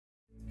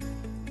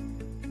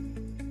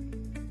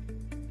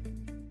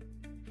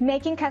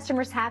Making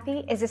customers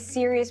happy is a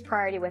serious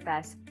priority with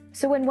us.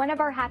 So when one of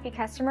our happy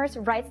customers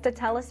writes to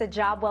tell us a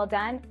job well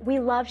done, we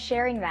love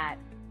sharing that.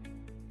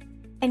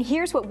 And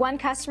here's what one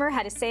customer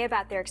had to say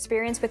about their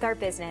experience with our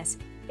business.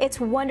 It's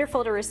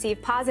wonderful to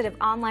receive positive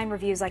online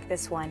reviews like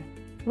this one.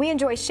 We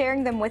enjoy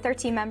sharing them with our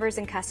team members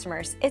and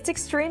customers. It's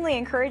extremely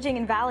encouraging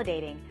and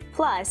validating.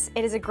 Plus,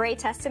 it is a great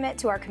testament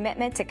to our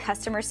commitment to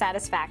customer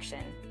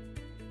satisfaction.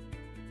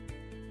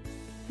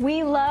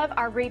 We love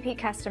our repeat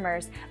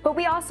customers, but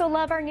we also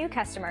love our new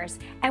customers,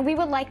 and we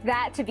would like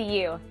that to be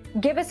you.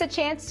 Give us a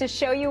chance to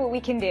show you what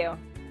we can do.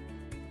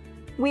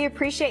 We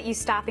appreciate you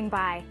stopping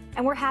by,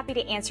 and we're happy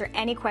to answer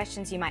any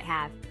questions you might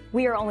have.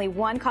 We are only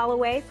one call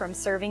away from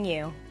serving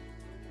you.